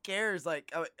nobody cares. Like,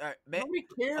 nobody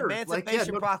cares.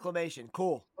 Emancipation Proclamation,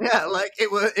 cool. Yeah, like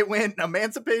it went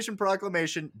Emancipation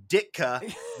Proclamation,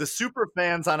 Ditka, the super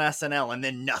fans on SNL, and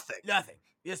then nothing. Nothing.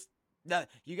 Just no.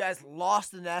 You guys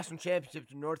lost the national championship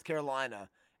to North Carolina,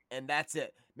 and that's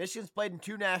it. Michigan's played in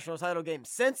 2 national title games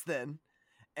since then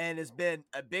and has been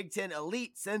a Big Ten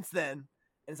elite since then.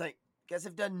 And it's like, guys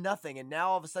have done nothing, and now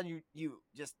all of a sudden you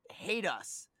just hate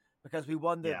us because we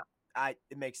won the. Yeah.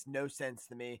 It makes no sense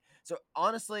to me. So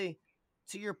honestly,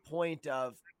 to your point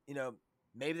of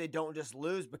maybe they don't just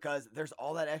lose because there's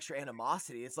all that extra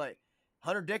animosity. It's like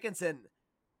Hunter Dickinson,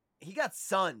 he got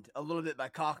sunned a little bit by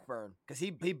Cockburn because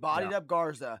he bodied up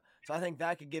Garza. So I think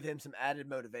that could give him some added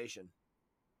motivation.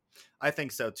 I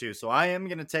think so too. So I am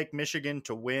going to take Michigan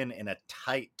to win in a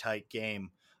tight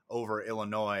game over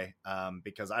Illinois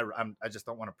because I just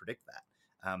don't want to predict that.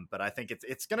 But I think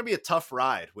it's going to be a tough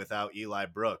ride without Eli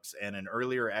Brooks and an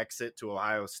earlier exit to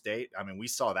Ohio State. I mean, we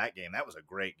saw that game. That was a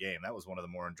great game. That was one of the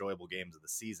more enjoyable games of the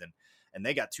season. And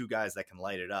they got 2 guys that can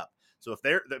light it up. So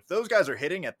if those guys are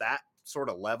hitting at that sort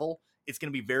of level, it's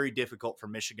going to be very difficult for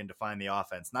Michigan to find the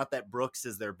offense. Not that Brooks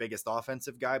is their biggest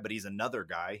offensive guy, but he's another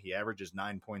guy. He averages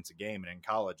 9 points a game, and in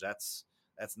college, that's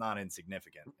not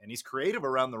insignificant. And he's creative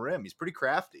around the rim. He's pretty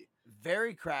crafty.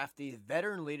 Very crafty,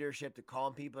 veteran leadership to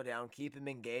calm people down, keep him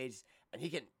engaged, and he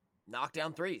can knock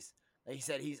down threes. Like he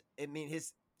said,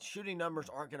 his shooting numbers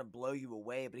aren't going to blow you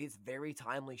away, but he's very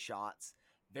timely shots,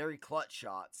 very clutch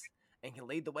shots, and can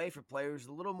lead the way for players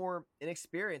a little more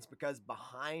inexperienced because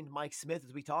behind Mike Smith,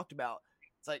 as we talked about,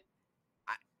 it's like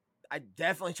I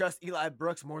definitely trust Eli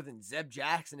Brooks more than Zeb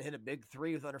Jackson to hit a big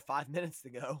 3 with under 5 minutes to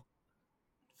go.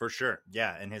 For sure.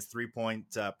 Yeah. And his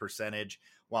 3-point percentage,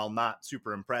 while not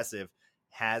super impressive,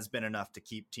 has been enough to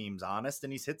keep teams honest.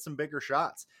 And he's hit some bigger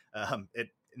shots.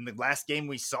 In the last game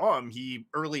we saw him, he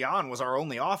early on was our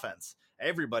only offense.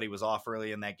 Everybody was off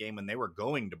early in that game when they were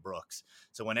going to Brooks.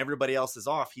 So when everybody else is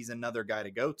off, he's another guy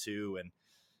to go to. And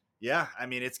yeah, I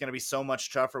mean, it's going to be so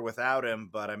much tougher without him.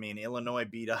 But I mean, Illinois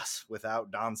beat us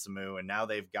without Donsamu, and now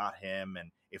they've got him.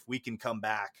 And if we can come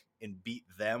back and beat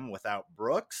them without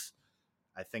Brooks,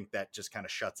 I think that just kind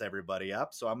of shuts everybody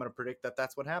up. So I'm going to predict that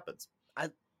that's what happens.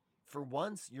 For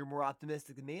once, you're more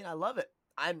optimistic than me, and I love it.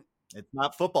 It's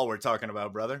not football we're talking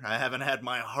about, brother. I haven't had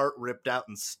my heart ripped out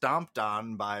and stomped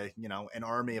on by, an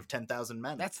army of 10,000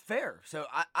 men. That's fair. So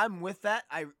I'm with that.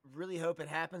 I really hope it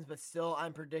happens, but still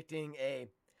I'm predicting a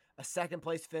second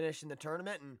place finish in the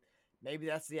tournament, and maybe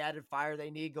that's the added fire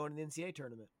they need going to the NCAA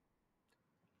tournament.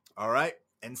 All right.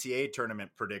 NCAA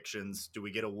tournament predictions. Do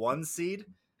we get a 1 seed?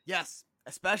 Yes,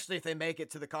 especially if they make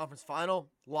it to the conference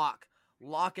final. Lock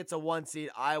it's a 1 seed.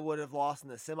 I would have lost in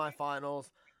the semifinals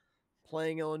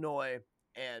playing Illinois,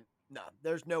 and no,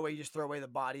 there's no way you just throw away the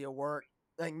body of work.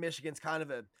 I think Michigan's kind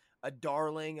of a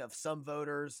darling of some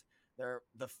voters. They're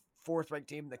the 4th ranked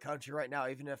team in the country right now,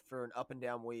 even if for an up and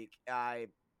down week.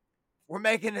 We're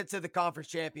making it to the conference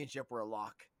championship. We're a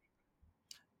lock.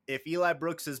 If Eli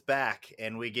Brooks is back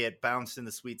and we get bounced in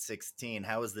the Sweet 16,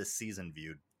 how is this season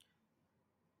viewed?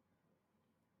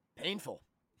 Painful.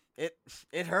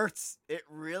 It hurts. It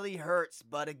really hurts.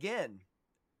 But again,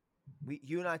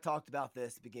 you and I talked about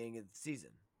this at the beginning of the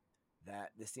season, that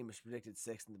this team was predicted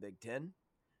 6th in the Big Ten.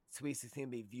 Sweet 16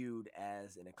 be viewed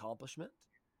as an accomplishment.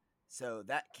 So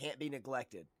that can't be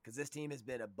neglected because this team has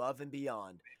been above and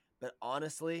beyond. But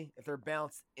honestly, if they're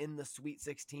bounced in the Sweet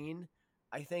 16,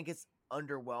 I think it's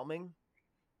underwhelming.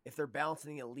 If they're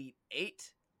bouncing the Elite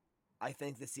 8, I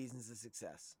think the season's a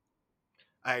success.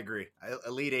 I agree.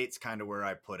 Elite Eight's kind of where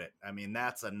I put it. I mean,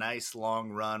 that's a nice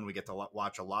long run. We get to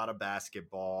watch a lot of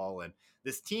basketball. And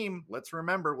this team, let's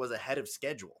remember, was ahead of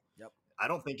schedule. Yep. I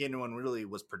don't think anyone really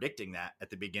was predicting that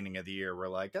at the beginning of the year. We're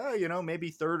like, oh,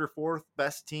 maybe 3rd or 4th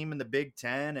best team in the Big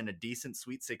Ten and a decent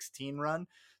Sweet 16 run.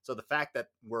 So the fact that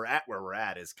we're at where we're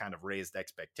at is kind of raised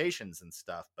expectations and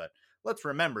stuff. But let's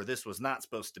remember, this was not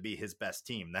supposed to be his best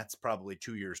team. That's probably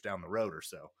 2 years down the road or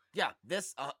so. Yeah,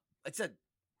 this, like I said,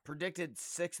 predicted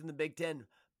 6th in the Big Ten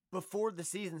before the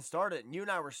season started, and you and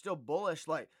I were still bullish.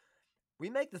 Like, we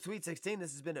make the Sweet 16,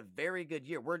 this has been a very good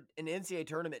year. We're an NCAA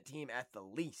tournament team at the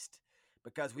least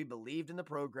because we believed in the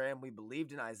program. We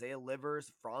believed in Isaiah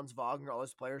Livers, Franz Wagner, all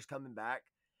those players coming back.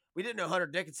 We didn't know Hunter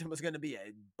Dickinson was going to be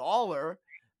a baller,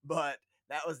 but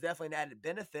that was definitely an added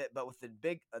benefit. But with the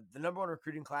number 1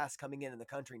 recruiting class coming in the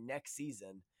country next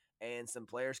season and some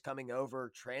players coming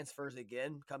over, transfers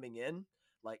again coming in,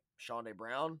 like Shonda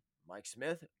Brown, Mike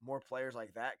Smith, more players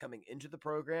like that coming into the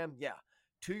program. Yeah,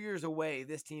 2 years away,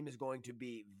 this team is going to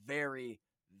be very,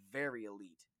 very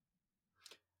elite.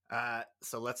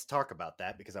 So let's talk about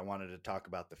that because I wanted to talk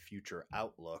about the future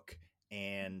outlook.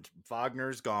 And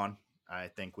Wagner's gone. I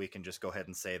think we can just go ahead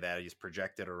and say that. He's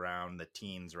projected around the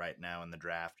teens right now in the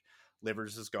draft.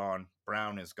 Livers is gone.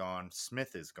 Brown is gone.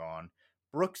 Smith is gone.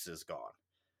 Brooks is gone.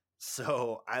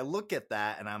 So I look at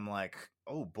that and I'm like,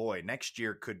 oh boy, next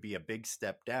year could be a big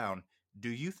step down do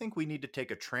you think we need to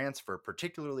take a transfer,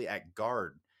 particularly at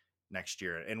guard next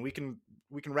year? And we can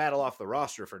rattle off the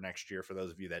roster for next year for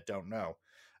those of you that don't know.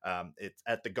 It's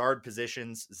at the guard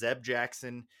positions: Zeb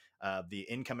Jackson, the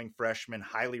incoming freshman,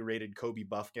 highly rated Kobe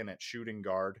Buffkin at shooting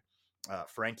guard,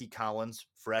 Frankie Collins,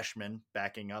 freshman,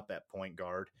 backing up at point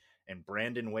guard, and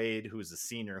Brandon Wade, who's a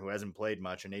senior who hasn't played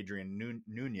much, and Adrian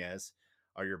Nunez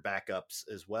are your backups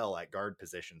as well at guard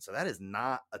position. So that is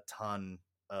not a ton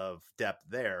of depth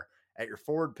there. At your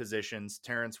forward positions,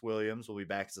 Terrence Williams will be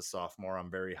back as a sophomore. I'm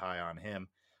very high on him.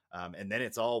 And then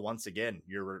it's all, once again,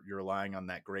 you're relying on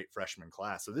that great freshman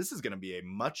class. So this is going to be a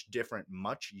much different,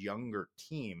 much younger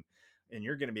team. And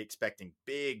you're going to be expecting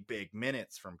big, big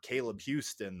minutes from Caleb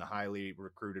Houston, the highly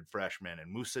recruited freshman,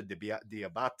 and Musa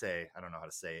Diabate. I don't know how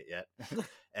to say it yet.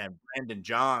 And Brandon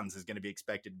Johns is going to be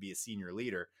expected to be a senior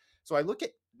leader. So I look at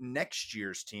next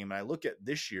year's team and I look at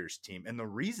this year's team. And the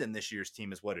reason this year's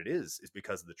team is what it is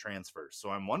because of the transfers. So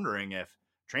I'm wondering if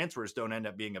transfers don't end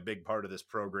up being a big part of this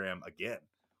program again.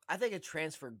 I think a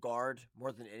transfer guard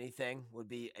more than anything would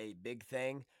be a big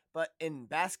thing. But in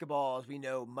basketball, as we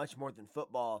know, much more than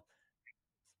football,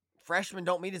 freshmen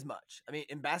don't mean as much. I mean,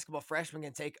 in basketball, freshmen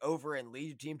can take over and lead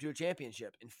your team to a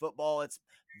championship. In football, it's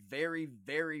very,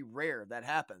 very rare that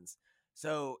happens.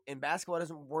 So in basketball, it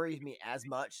doesn't worry me as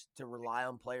much to rely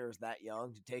on players that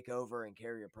young to take over and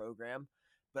carry a program.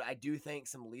 But I do think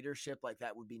some leadership like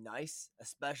that would be nice,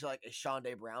 especially like a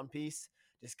Shondae Brown piece,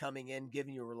 just coming in,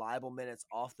 giving you reliable minutes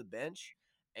off the bench.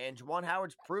 And Juwan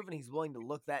Howard's proven he's willing to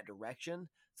look that direction.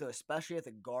 So especially at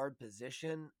the guard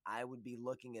position, I would be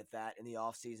looking at that in the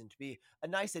offseason to be a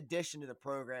nice addition to the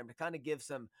program to kind of give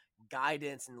some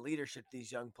guidance and leadership to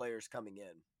these young players coming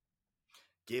in.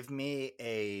 Give me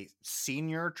a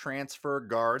senior transfer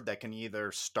guard that can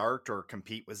either start or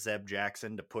compete with Zeb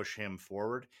Jackson to push him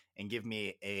forward, and give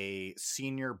me a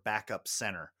senior backup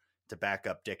center to back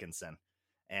up Dickinson.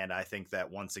 And I think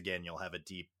that once again, you'll have a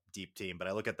deep, deep team. But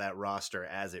I look at that roster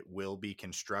as it will be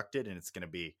constructed, and it's going to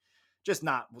be just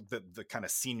not the kind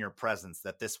of senior presence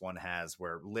that this one has,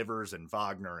 where Livers and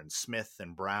Wagner and Smith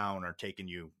and Brown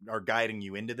are guiding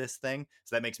you into this thing.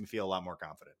 So that makes me feel a lot more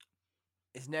confident.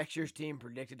 Is next year's team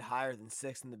predicted higher than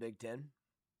 6th in the Big Ten?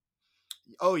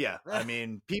 Oh yeah. I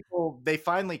mean, they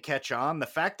finally catch on. The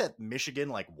fact that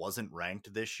Michigan wasn't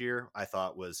ranked this year, I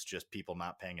thought was just people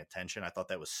not paying attention. I thought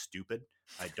that was stupid.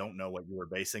 I don't know what you were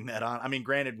basing that on. I mean,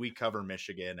 granted, we cover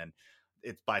Michigan and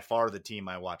it's by far the team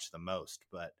I watch the most,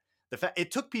 but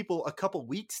it took people a couple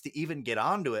weeks to even get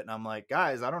onto it. And I'm like,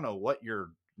 guys, I don't know what you're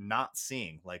not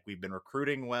seeing. We've been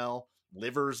recruiting well.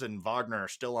 Livers and Wagner are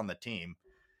still on the team.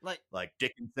 Like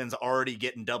Dickinson's already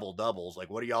getting double doubles.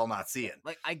 What are y'all not seeing?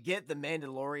 I get the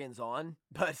Mandalorian's on,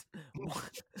 but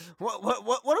what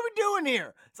are we doing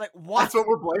here? It's what? That's what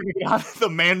we're blaming it on. The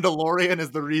Mandalorian is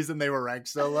the reason they were ranked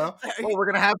so low. Well, we're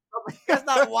gonna have you guys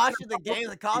not watching the game.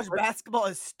 The college basketball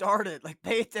has started.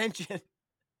 Pay attention,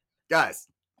 guys.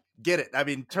 Get it? I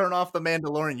mean, turn off the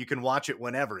Mandalorian. You can watch it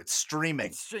whenever. It's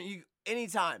streaming.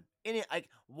 Anytime.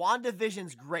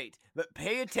 WandaVision's great, but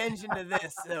pay attention to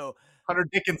this. So Hunter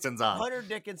Dickinson's on. Hunter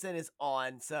Dickinson is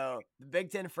on. So the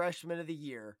Big Ten Freshman of the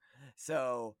Year.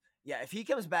 So yeah, if he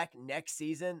comes back next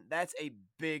season, that's a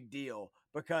big deal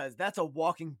because that's a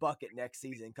walking bucket next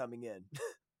season coming in.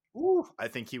 Ooh, I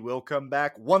think he will come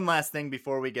back. One last thing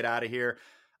before we get out of here.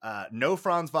 No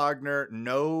Franz Wagner,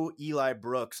 no Eli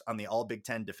Brooks on the All Big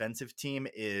Ten defensive team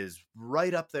is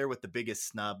right up there with the biggest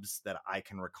snubs that I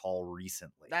can recall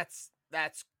recently.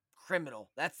 That's criminal.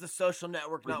 That's The Social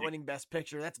Network not winning Best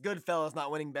Picture. That's Goodfellas not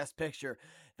winning Best Picture.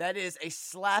 That is a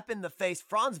slap in the face.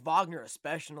 Franz Wagner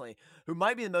especially, who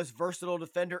might be the most versatile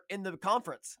defender in the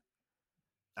conference.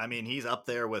 I mean, he's up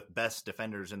there with best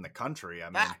defenders in the country. I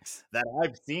mean, that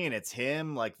I've seen, it's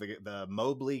him. The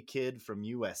Mobley kid from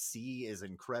USC is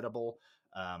incredible.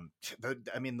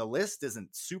 The list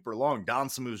isn't super long. Don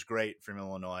Samu's great from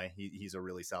Illinois. He's a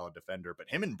really solid defender. But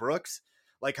him and Brooks,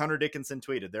 like Hunter Dickinson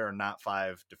tweeted, there are not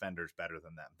 5 defenders better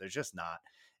than them. There's just not.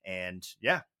 And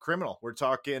yeah, criminal. We're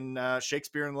talking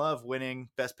Shakespeare in Love winning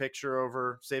Best Picture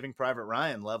over Saving Private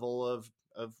Ryan level of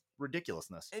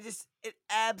ridiculousness. It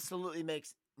absolutely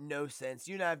makes no sense.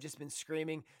 You and I have just been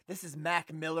screaming, this is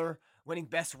Mac Miller winning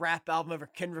Best Rap Album over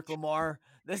Kendrick Lamar.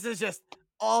 This is just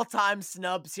all-time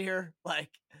snubs here.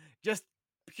 Just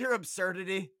pure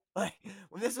absurdity.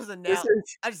 When this was announced,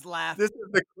 I just laughed.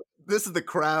 This is the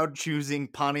crowd choosing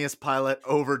Pontius Pilate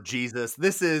over Jesus.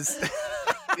 This is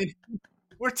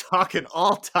we're talking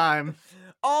all-time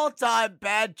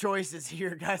bad choices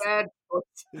here, guys. Bad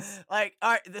choices. All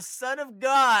right, the Son of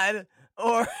God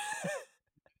or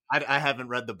I haven't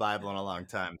read the Bible in a long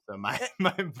time, so my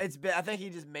It's been, I think he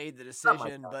just made the Something like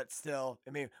decision, but still,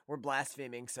 I mean, we're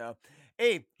blaspheming. So,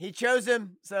 hey, he chose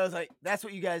him. So I was like, that's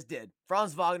what you guys did.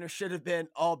 Franz Wagner should have been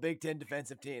all Big Ten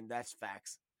defensive team. That's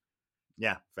facts.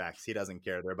 Yeah, facts. He doesn't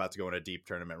care. They're about to go on a deep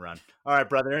tournament run. All right,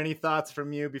 brother. Any thoughts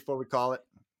from you before we call it?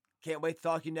 Can't wait to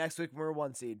talk to you next week when we're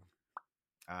 1 seed.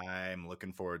 I'm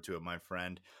looking forward to it, my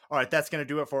friend. All right, that's going to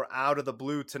do it for Out of the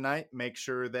Blue tonight. Make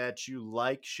sure that you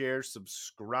like, share,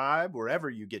 subscribe wherever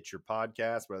you get your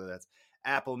podcast, whether that's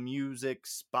Apple Music,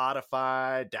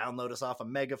 Spotify, download us off a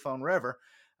megaphone, wherever.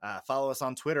 Follow us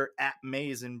on Twitter at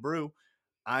Maize and Brew.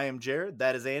 I am Jared.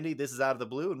 That is Andy. This is Out of the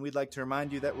Blue, and we'd like to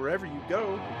remind you that wherever you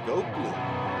go, go blue.